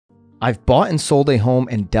I've bought and sold a home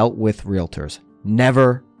and dealt with realtors.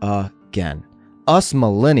 Never again. Us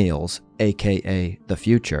millennials, aka the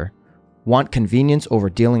future, want convenience over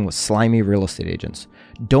dealing with slimy real estate agents.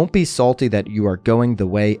 Don't be salty that you are going the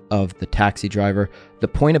way of the taxi driver. The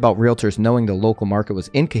point about realtors knowing the local market was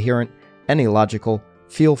incoherent and illogical.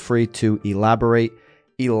 Feel free to elaborate.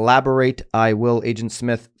 Elaborate, I will. Agent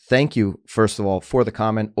Smith, thank you, first of all, for the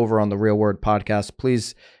comment over on the Real Word podcast.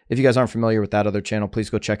 Please, if you guys aren't familiar with that other channel,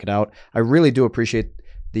 please go check it out. I really do appreciate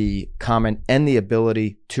the comment and the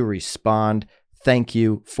ability to respond. Thank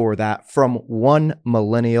you for that. From one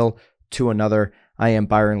millennial to another, I am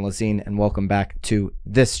Byron Lazine, and welcome back to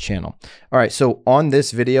this channel. All right, so on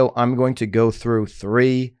this video, I'm going to go through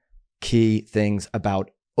 3 key things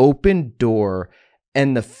about Opendoor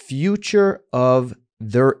and the future of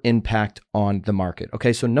their impact on the market.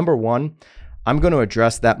 Okay, so number 1, I'm going to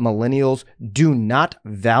address that millennials do not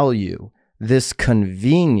value this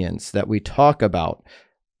convenience that we talk about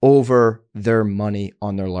over their money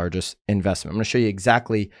on their largest investment. I'm going to show you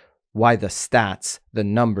exactly why the stats, the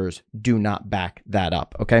numbers, do not back that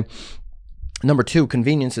up, okay? Number 2,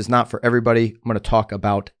 convenience is not for everybody. I'm going to talk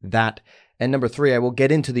about that. And number 3, I will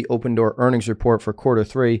get into the Opendoor earnings report for quarter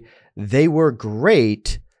 3. They were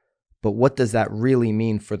great, but what does that really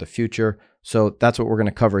mean for the future? So that's what we're going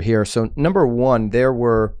to cover here. So number 1, there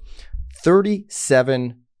were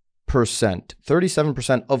 37%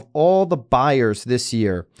 of all the buyers this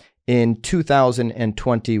year in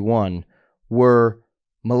 2021 were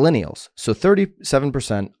millennials. So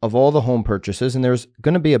 37% of all the home purchases, and there's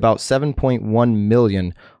going to be about 7.1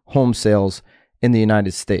 million home sales in the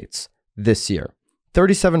United States this year.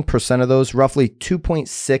 37% of those, roughly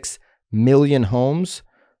 2.6 million homes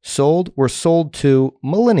sold, were sold to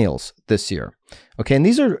millennials this year. Okay, and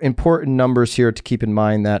these are important numbers here to keep in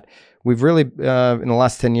mind that we've really, in the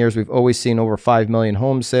last 10 years, we've always seen over 5 million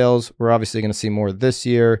home sales. We're obviously going to see more this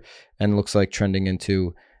year, and looks like trending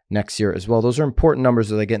into next year as well. Those are important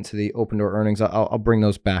numbers as I get into the Opendoor earnings. I'll bring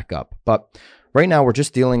those back up. But right now, we're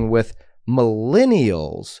just dealing with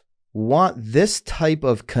millennials want this type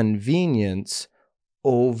of convenience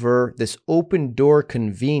over this Opendoor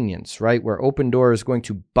convenience, right? Where Opendoor is going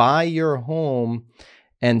to buy your home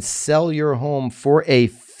and sell your home for a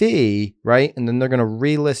fee, right? And then they're going to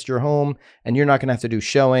relist your home, and you're not going to have to do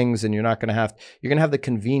showings, and you're going to have the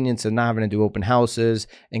convenience of not having to do open houses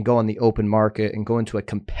and go on the open market and go into a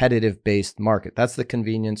competitive based market. That's the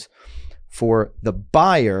convenience for the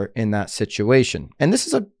buyer in that situation. And this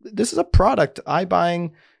is a product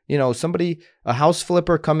iBuying, somebody, a house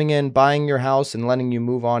flipper coming in, buying your house and letting you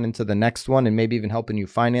move on into the next one, and maybe even helping you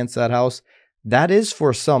finance that house. That is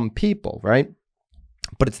for some people, right?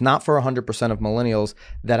 But it's not for 100% of millennials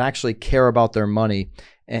that actually care about their money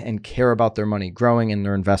and care about their money growing and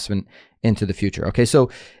their investment into the future. Okay, so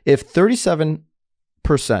if 37%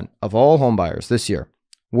 of all home buyers this year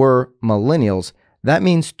were millennials, that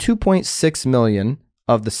means 2.6 million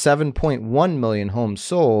of the 7.1 million homes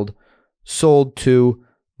sold to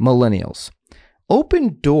millennials.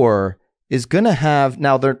 Opendoor is going to have,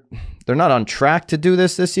 now they're not on track to do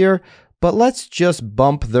this year, but let's just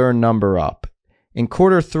bump their number up. In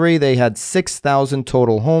quarter 3, they had 6,000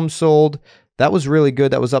 total homes sold. That was really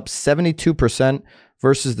good. That was up 72%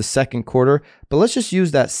 versus the second quarter. But let's just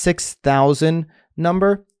use that 6,000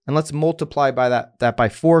 number, and let's multiply by that by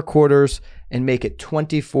 4 quarters and make it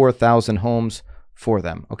 24,000 homes for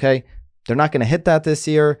them. Okay, they're not going to hit that this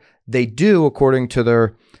year. They do, according to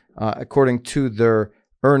their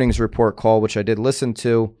earnings report call, which I did listen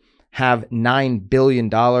to, have $9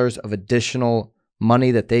 billion of additional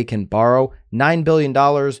money that they can borrow. $9 billion,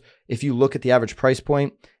 if you look at the average price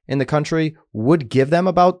point in the country, would give them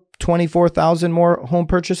about 24,000 more home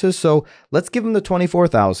purchases. So let's give them the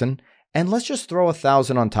 24,000, and let's just throw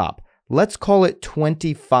 1,000 on top. Let's call it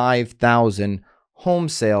 25,000 home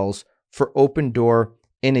sales for Opendoor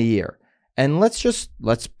in a year. And let's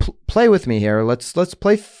play with me here. Let's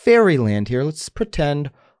play fairyland here. Let's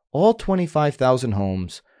pretend all 25,000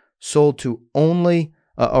 homes sold to only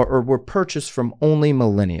or were purchased from only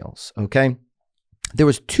millennials, okay? There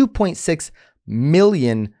was 2.6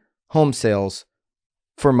 million home sales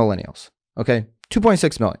for millennials, okay?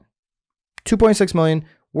 2.6 million. 2.6 million,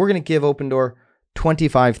 we're going to give Opendoor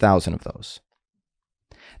 25,000 of those.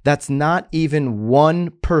 That's not even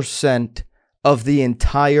 1% of the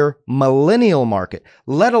entire millennial market,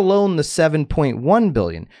 let alone the 7.1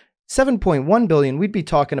 billion. 7.1 billion, we'd be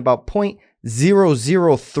talking about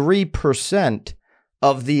 0.003%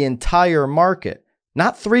 of the entire market,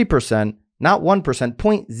 not 3%, not 1%,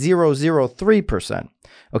 0.003%.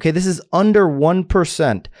 Okay, this is under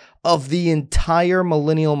 1% of the entire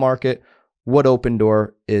millennial market, what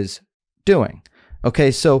Opendoor is doing.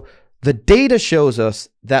 Okay, so the data shows us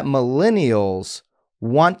that millennials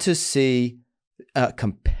want to see a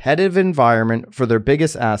competitive environment for their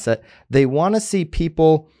biggest asset. They want to see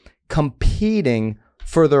people competing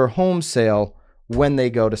for their home sale when they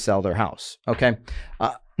go to sell their house. Okay,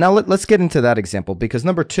 now let's get into that example, because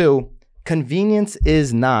number two, convenience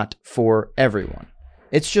is not for everyone.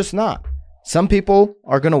 It's just not. Some people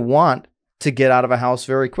are going to want to get out of a house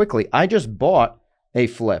very quickly. I just bought a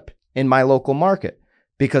flip in my local market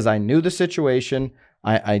because I knew the situation.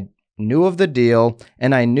 I knew of the deal,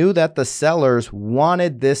 and I knew that the sellers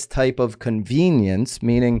wanted this type of convenience,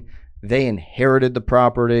 meaning they inherited the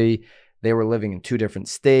property. They were living in two different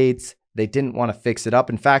states. They didn't want to fix it up.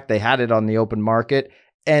 In fact, they had it on the open market.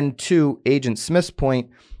 And to Agent Smith's point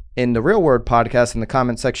in the Real Word podcast, in the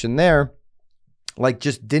comment section there, like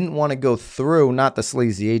just didn't want to go through, not the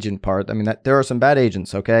sleazy agent part. I mean, there are some bad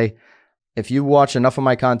agents, okay? If you watch enough of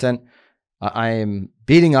my content, I am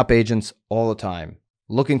beating up agents all the time,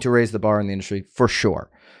 looking to raise the bar in the industry for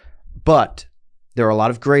sure. But there are a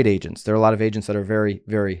lot of great agents. There are a lot of agents that are very,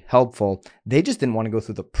 very helpful. They just didn't want to go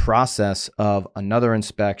through the process of another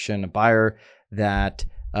inspection, a buyer that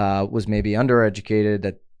was maybe undereducated,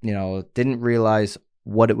 that, you know, didn't realize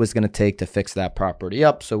what it was going to take to fix that property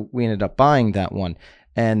up. So we ended up buying that one,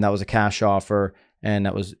 and that was a cash offer. And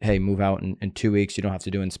that was, hey, move out in 2 weeks. You don't have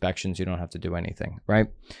to do inspections. You don't have to do anything, right?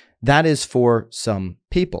 That is for some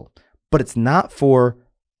people, but it's not for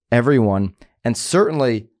everyone. And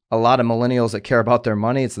certainly a lot of millennials that care about their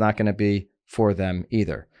money, it's not going to be for them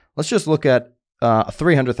either. Let's just look at a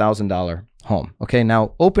 $300,000 home. Okay,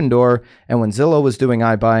 now Opendoor, and when Zillow was doing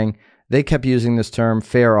iBuying, they kept using this term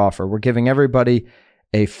fair offer. We're giving everybody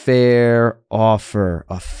a fair offer,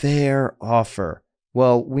 a fair offer.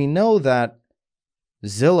 Well, we know that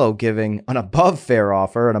Zillow giving an above fair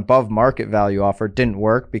offer, an above market value offer didn't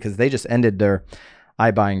work because they just ended their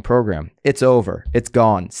iBuying program. It's over. It's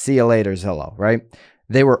gone. See you later, Zillow, right?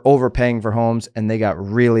 They were overpaying for homes and they got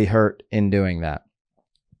really hurt in doing that.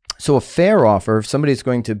 So a fair offer, if somebody's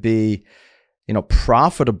going to be, you know,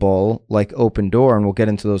 profitable like Opendoor, and we'll get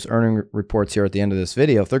into those earning reports here at the end of this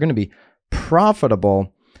video, if they're going to be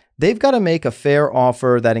profitable, they've got to make a fair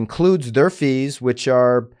offer that includes their fees, which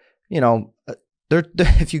are, you know,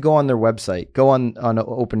 if you go on their website, go on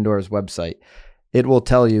Opendoor's website, it will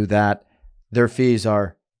tell you that their fees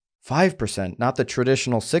are 5%, not the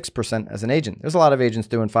traditional 6% as an agent. There's a lot of agents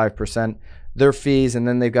doing 5%. Their fees, and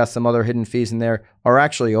then they've got some other hidden fees in there, are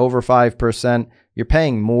actually over 5%. You're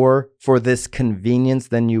paying more for this convenience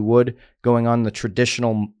than you would going on the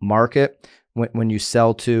traditional market when you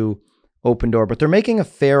sell to Opendoor. But they're making a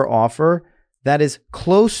fair offer that is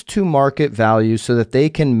close to market value so that they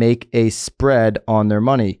can make a spread on their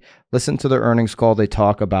money. Listen to their earnings call. They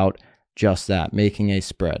talk about just that, making a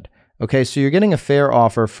spread. Okay, so you're getting a fair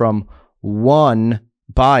offer from one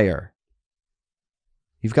buyer.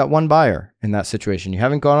 You've got one buyer in that situation. You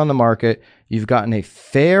haven't gone on the market. You've gotten a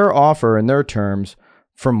fair offer in their terms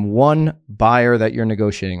from one buyer that you're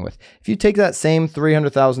negotiating with. If you take that same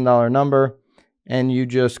 $300,000 number and you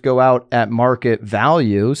just go out at market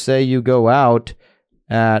value, say you go out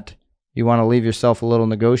at, you want to leave yourself a little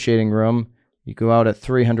negotiating room, you go out at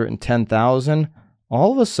 $310,000,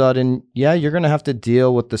 all of a sudden, yeah, you're going to have to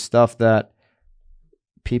deal with the stuff that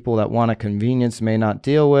people that want a convenience may not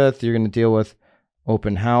deal with. You're going to deal with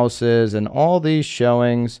open houses and all these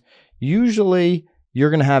showings. Usually, you're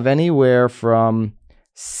going to have anywhere from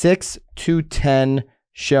 6 to 10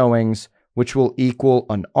 showings, which will equal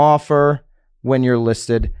an offer when you're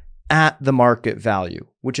listed at the market value,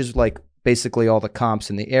 which is like basically all the comps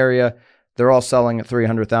in the area. They're all selling at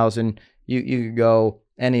 $300,000. You could go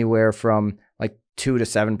anywhere from like 2 to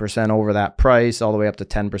 7% over that price, all the way up to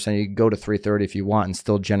 10%. You can go to $330 if you want and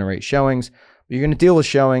still generate showings. But you're going to deal with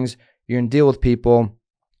showings. You're going to deal with people.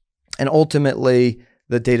 And ultimately,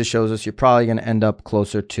 the data shows us you're probably going to end up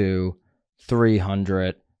closer to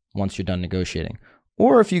 $300 once you're done negotiating.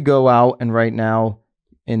 Or if you go out and right now,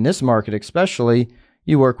 in this market especially,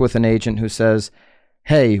 you work with an agent who says,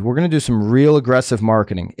 hey, we're going to do some real aggressive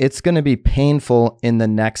marketing. It's going to be painful in the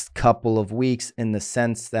next couple of weeks in the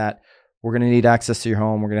sense that we're going to need access to your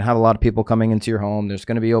home. We're going to have a lot of people coming into your home. There's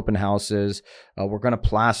going to be open houses. We're going to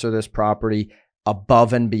plaster this property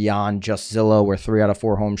above and beyond just Zillow, where 3 out of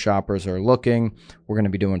 4 home shoppers are looking. We're going to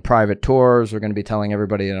be doing private tours. We're going to be telling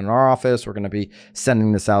everybody in our office. We're going to be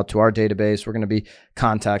sending this out to our database. We're going to be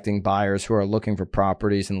contacting buyers who are looking for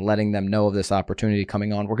properties and letting them know of this opportunity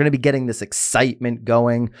coming on. We're going to be getting this excitement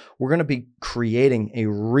going. We're going to be creating a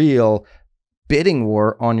real bidding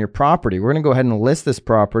war on your property. We're going to go ahead and list this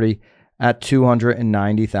property at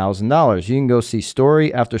 $290,000. You can go see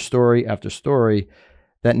story after story after story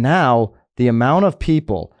that now the amount of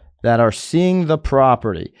people that are seeing the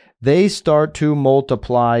property, they start to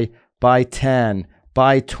multiply by 10,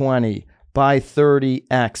 by 20, by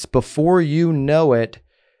 30x. Before you know it,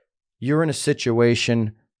 you're in a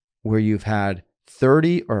situation where you've had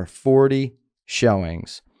 30 or 40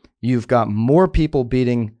 showings. You've got more people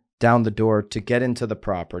beating down the door to get into the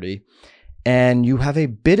property, and you have a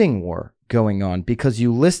bidding war going on because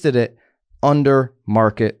you listed it under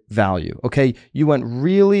market value. Okay, you went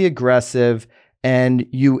really aggressive and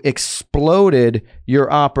you exploded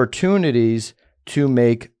your opportunities to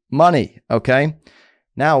make money. Okay,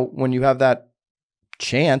 now when you have that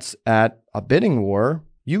chance at a bidding war,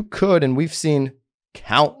 you could, and we've seen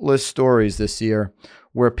countless stories this year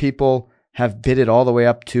where people have bid it all the way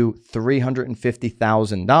up to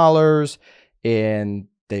 $350,000 and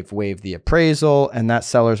they've waived the appraisal, and that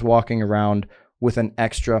seller's walking around with an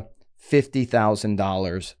extra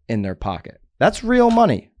 $50,000 in their pocket. That's real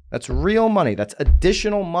money. That's real money. That's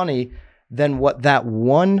additional money than what that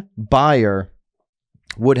one buyer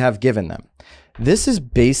would have given them. This is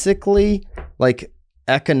basically like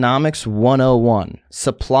economics 101,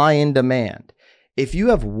 supply and demand. If you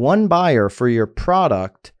have one buyer for your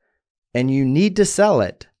product and you need to sell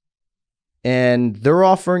it, and they're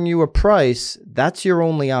offering you a price, that's your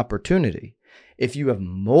only opportunity. If you have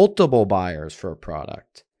multiple buyers for a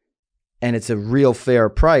product and it's a real fair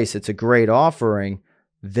price, it's a great offering,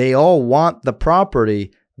 they all want the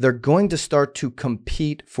property, they're going to start to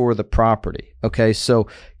compete for the property. Okay, so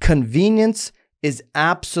convenience is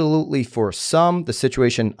absolutely for some. The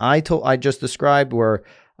situation I just described where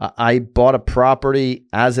I bought a property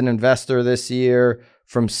as an investor this year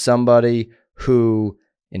from somebody who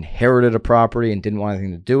inherited a property and didn't want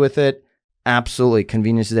anything to do with it. Absolutely,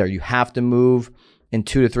 convenience is there. You have to move in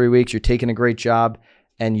 2 to 3 weeks. You're taking a great job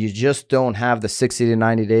and you just don't have the 60 to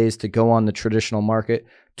 90 days to go on the traditional market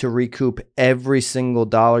to recoup every single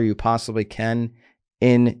dollar you possibly can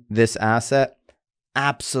in this asset.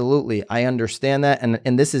 Absolutely, I understand that.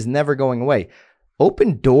 And this is never going away.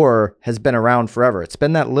 Opendoor has been around forever. It's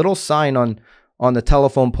been that little sign on the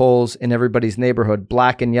telephone poles in everybody's neighborhood,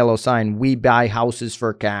 black and yellow sign, we buy houses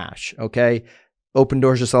for cash, okay?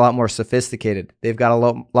 Opendoor is just a lot more sophisticated. They've got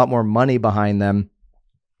a lot more money behind them,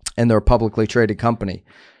 and they're a publicly traded company.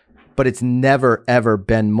 But it's never, ever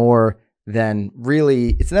been more than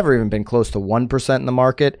really, it's never even been close to 1% in the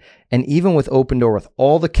market. And even with Opendoor, with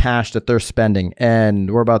all the cash that they're spending, and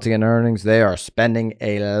we're about to get earnings, they are spending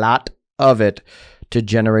a lot of it to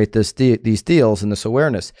generate these deals and this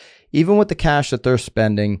awareness. Even with the cash that they're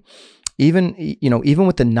spending, even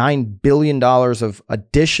with the $9 billion of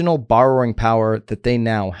additional borrowing power that they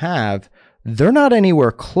now have, they're not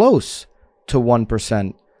anywhere close to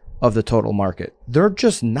 1% of the total market. They're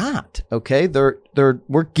just not, okay?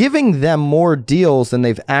 We're giving them more deals than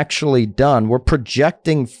they've actually done. We're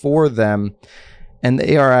projecting for them, and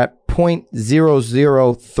they are at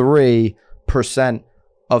 0.003%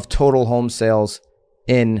 of total home sales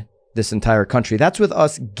in this entire country. That's with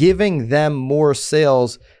us giving them more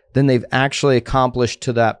sales than they've actually accomplished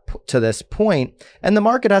to this point. And the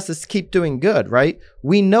market has to keep doing good, right?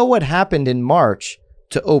 We know what happened in March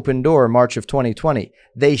to Opendoor, March of 2020.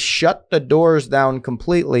 They shut the doors down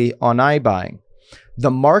completely on iBuying.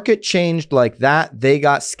 The market changed like that. They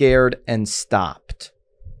got scared and stopped.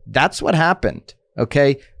 That's what happened,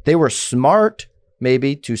 okay? They were smart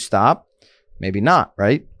maybe to stop. Maybe not,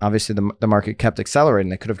 right? Obviously, the market kept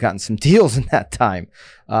accelerating. They could have gotten some deals in that time.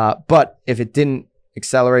 But if it didn't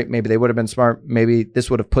accelerate, maybe they would have been smart. Maybe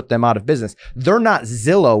this would have put them out of business. They're not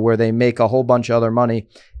Zillow where they make a whole bunch of other money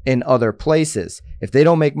in other places. If they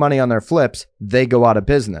don't make money on their flips, they go out of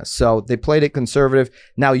business. So they played it conservative.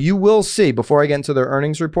 Now you will see, before I get into their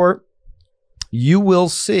earnings report, you will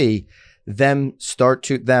see them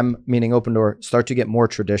meaning Opendoor, start to get more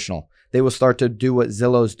traditional. They will start to do what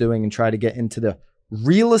Zillow's doing and try to get into the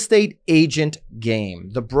real estate agent game,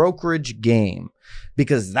 the brokerage game,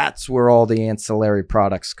 because that's where all the ancillary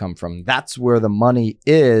products come from. That's where the money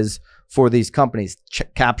is for these companies,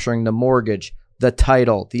 capturing the mortgage, the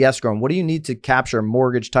title, the escrow. And what do you need to capture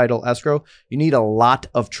mortgage, title, escrow? You need a lot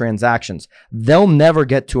of transactions. They'll never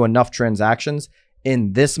get to enough transactions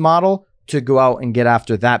in this model to go out and get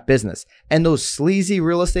after that business. And those sleazy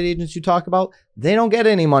real estate agents you talk about, they don't get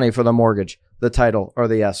any money for the mortgage, the title, or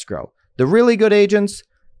the escrow. The really good agents,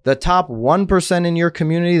 the top 1% in your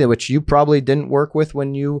community, that which you probably didn't work with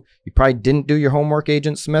when you probably didn't do your homework,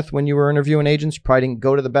 Agent Smith, when you were interviewing agents, you probably didn't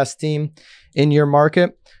go to the best team in your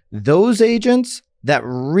market. Those agents that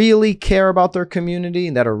really care about their community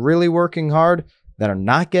and that are really working hard, that are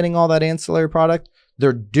not getting all that ancillary product,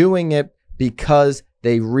 they're doing it because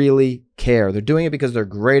they really care. They're doing it because they're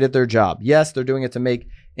great at their job. Yes, they're doing it to make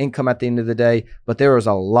income at the end of the day, but there is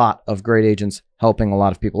a lot of great agents helping a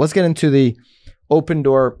lot of people. Let's get into the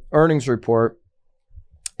Opendoor earnings report.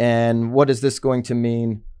 And what is this going to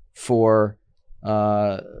mean for,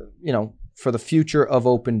 for the future of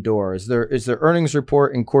Opendoor? Is their earnings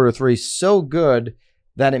report in Q3 so good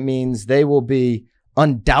that it means they will be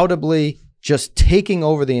undoubtedly just taking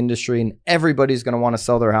over the industry and everybody's going to want to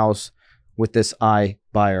sell their house with this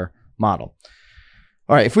iBuyer model?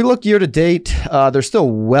 All right, if we look year to date, they're still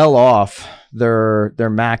well off their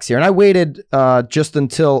max here. And I waited just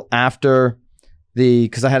until after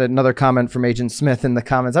because I had another comment from Agent Smith in the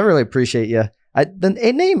comments. I really appreciate you. The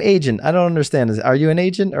name agent, I don't understand. Are you an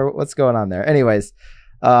agent or what's going on there? Anyways,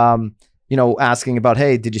 asking about,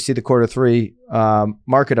 hey, did you see the Q3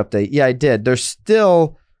 market update? Yeah, I did. They're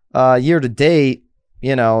still year to date,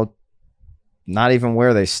 not even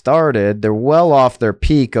where they started. They're well off their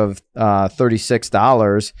peak of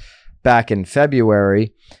 $36 back in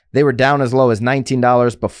February. They were down as low as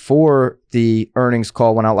 $19 before the earnings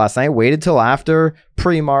call went out last night. Waited till after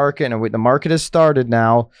pre-market, and the market has started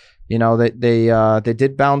now. They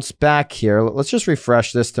did bounce back here. Let's just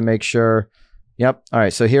refresh this to make sure. Yep. All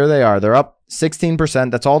right. So here they are. They're up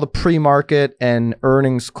 16%. That's all the pre-market and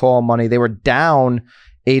earnings call money. They were down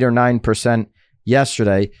 8 or 9%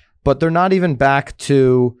 yesterday, but they're not even back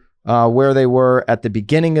to where they were at the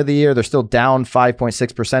beginning of the year. They're still down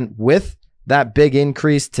 5.6% with that big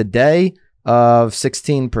increase today of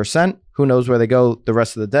 16%. Who knows where they go the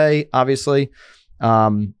rest of the day, obviously.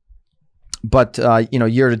 But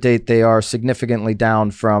year to date, they are significantly down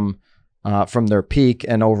from their peak,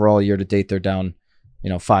 and overall year to date, they're down,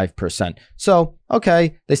 5%. So,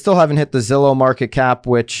 okay, they still haven't hit the Zillow market cap,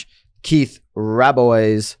 which Keith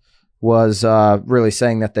Rabois was really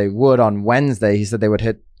saying that they would on Wednesday. He said they would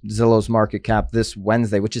hit Zillow's market cap this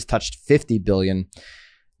Wednesday, which has touched $50 billion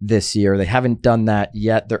this year. They haven't done that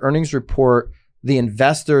yet. Their earnings report, the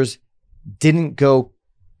investors didn't go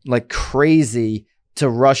like crazy to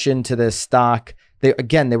rush into this stock. They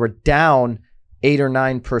were down 8 or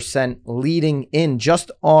 9% leading in just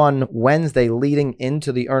on Wednesday, leading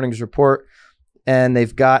into the earnings report. And they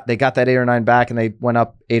got that 8 or 9 back, and they went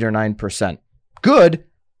up 8 or 9%. Good.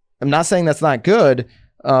 I'm not saying that's not good,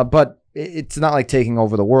 but it's not like taking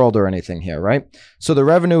over the world or anything here, right? So the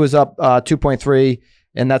revenue is up 2.3,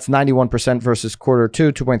 and that's 91% versus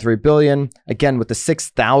Q2, $2.3 billion. Again, with the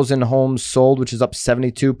 6,000 homes sold, which is up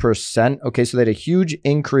 72%. Okay, so they had a huge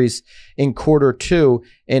increase in Q2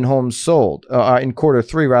 in homes sold, in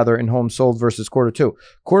Q3 rather, in homes sold versus Q2.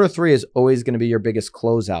 Q3 is always going to be your biggest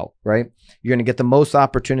closeout, right? You're going to get the most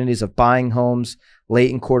opportunities of buying homes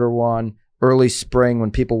late in Q1, early spring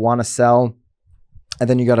when people want to sell. And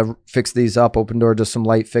then you got to fix these up. Opendoor does some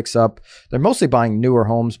light fix up. They're mostly buying newer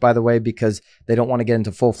homes, by the way, because they don't want to get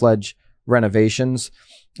into full-fledged renovations.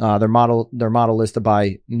 Their model is to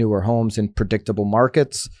buy newer homes in predictable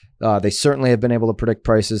markets. They certainly have been able to predict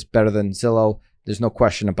prices better than Zillow. There's no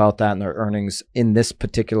question about that, and their earnings in this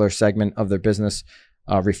particular segment of their business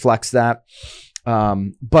reflects that.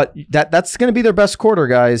 But that's going to be their best quarter,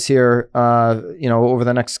 guys, here, over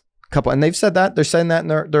the next couple, and they've said that. They're saying that in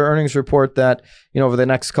their earnings report that, over the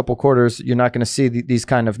next couple quarters, you're not going to see these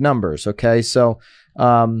kind of numbers. Okay. So,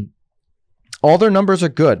 all their numbers are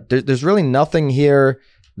good. There's really nothing here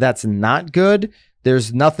that's not good.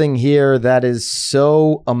 There's nothing here that is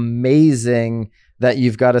so amazing that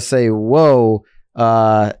you've got to say, whoa,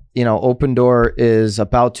 Opendoor is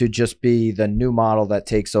about to just be the new model that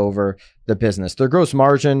takes over the business. Their gross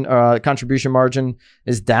margin, contribution margin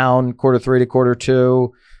is down Q3 to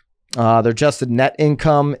Q2. Their adjusted net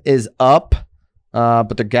income is up,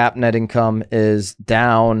 but their GAAP net income is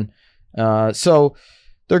down. So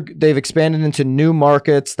they've expanded into new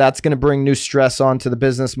markets. That's going to bring new stress onto the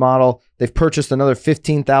business model. They've purchased another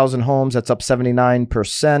 15,000 homes. That's up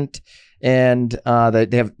 79%. And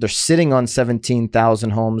they're sitting on 17,000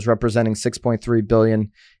 homes, representing $6.3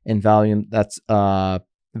 billion in value. That's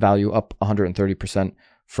value up 130%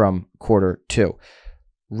 from Q2.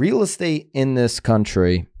 Real estate in this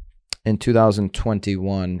country in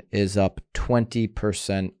 2021 is up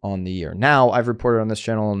 20% on the year. Now, I've reported on this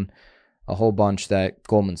channel and a whole bunch that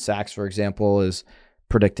Goldman Sachs, for example, is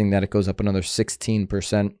predicting that it goes up another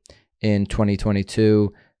 16% in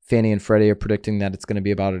 2022. Fannie and Freddie are predicting that it's going to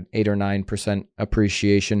be about an 8 or 9%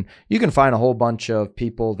 appreciation. You can find a whole bunch of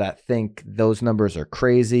people that think those numbers are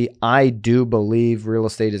crazy. I do believe real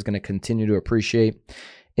estate is going to continue to appreciate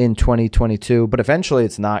in 2022, but eventually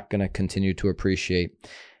it's not going to continue to appreciate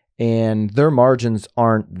and their margins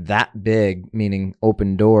aren't that big, meaning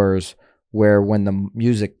Opendoors, where when the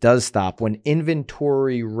music does stop, when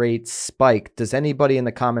inventory rates spike, does anybody in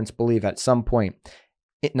the comments believe at some point,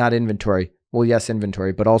 not inventory, well, yes,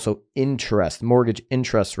 inventory, but also mortgage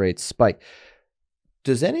interest rates spike?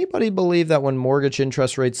 Does anybody believe that when mortgage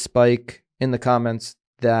interest rates spike in the comments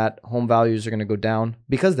that home values are going to go down?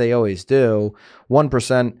 Because they always do.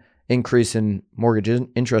 1% increase in mortgage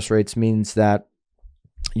interest rates means that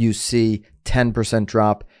you see 10%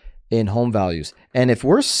 drop in home values. And if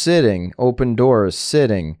we're sitting, Opendoor is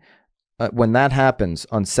sitting, when that happens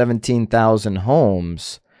on 17,000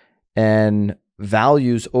 homes and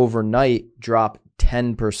values overnight drop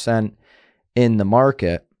 10% in the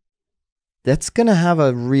market, that's going to have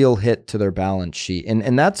a real hit to their balance sheet.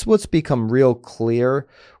 And that's what's become real clear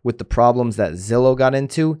with the problems that Zillow got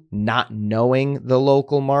into, not knowing the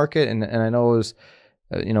local market. And I know it was,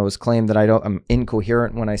 it was claimed that I'm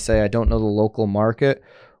incoherent when I say I don't know the local market.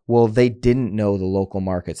 Well, they didn't know the local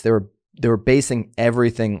markets. They were basing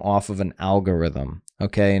everything off of an algorithm,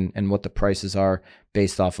 okay, and what the prices are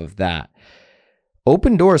based off of that.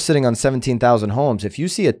 Opendoor is sitting on 17,000 homes. If you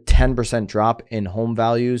see a 10% drop in home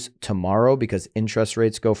values tomorrow because interest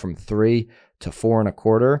rates go from 3 to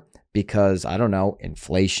 4.25 because, I don't know,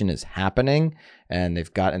 inflation is happening and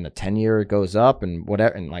they've got, and the 10-year goes up and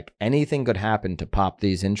whatever, and like anything could happen to pop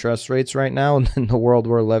these interest rates right now in the world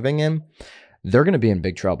we're living in, they're going to be in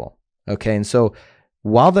big trouble. Okay. And so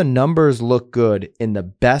while the numbers look good in the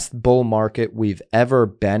best bull market we've ever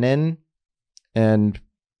been in, and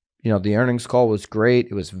the earnings call was great.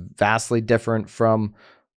 It was vastly different from,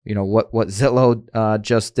 what Zillow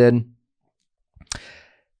just did.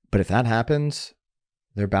 But if that happens,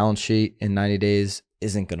 their balance sheet in 90 days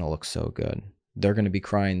isn't going to look so good. They're going to be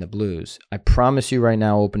crying the blues. I promise you right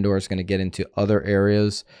now, Opendoor is going to get into other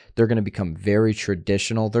areas. They're going to become very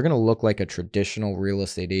traditional. They're going to look like a traditional real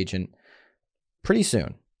estate agent pretty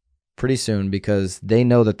soon, because they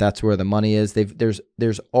know that that's where the money is.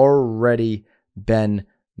 There's already been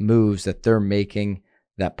moves that they're making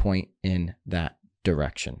that point in that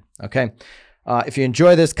direction. Okay. If you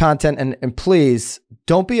enjoy this content, and please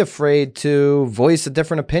don't be afraid to voice a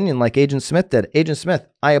different opinion like Agent Smith did. Agent Smith,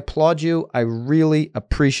 I applaud you. I really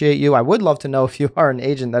appreciate you. I would love to know if you are an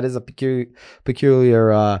agent. That is a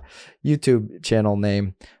peculiar YouTube channel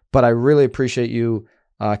name, but I really appreciate you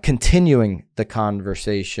continuing the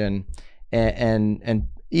conversation. And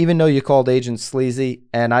even though you called agents sleazy,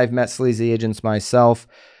 and I've met sleazy agents myself,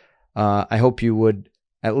 I hope you would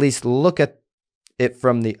at least look at it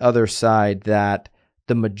from the other side, that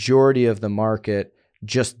the majority of the market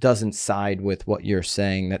just doesn't side with what you're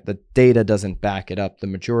saying, that the data doesn't back it up. The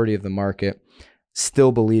majority of the market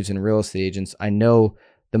still believes in real estate agents. I know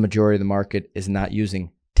the majority of the market is not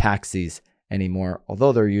using taxis anymore,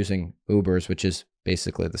 although they're using Ubers, which is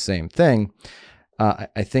basically the same thing.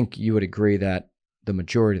 I think you would agree that the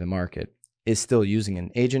majority of the market is still using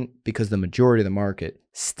an agent, because the majority of the market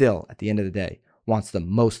still, at the end of the day, wants the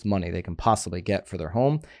most money they can possibly get for their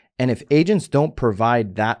home. And if agents don't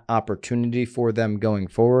provide that opportunity for them going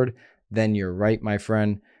forward, then you're right, my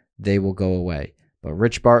friend, they will go away. But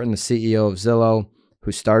Rich Barton, the CEO of Zillow,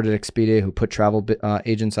 who started Expedia, who put travel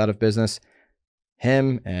agents out of business,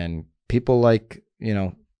 him and people like,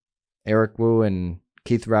 Eric Wu and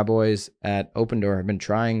Keith Rabois at Opendoor have been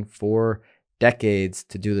trying for decades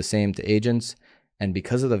to do the same to agents. And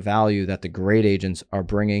because of the value that the great agents are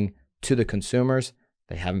bringing to the consumers,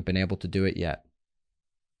 they haven't been able to do it yet.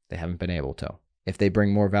 They haven't been able to. If they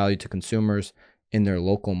bring more value to consumers in their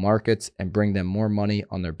local markets and bring them more money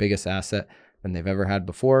on their biggest asset than they've ever had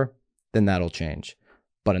before, then that'll change.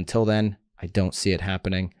 But until then, I don't see it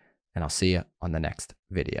happening, and I'll see you on the next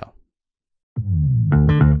video.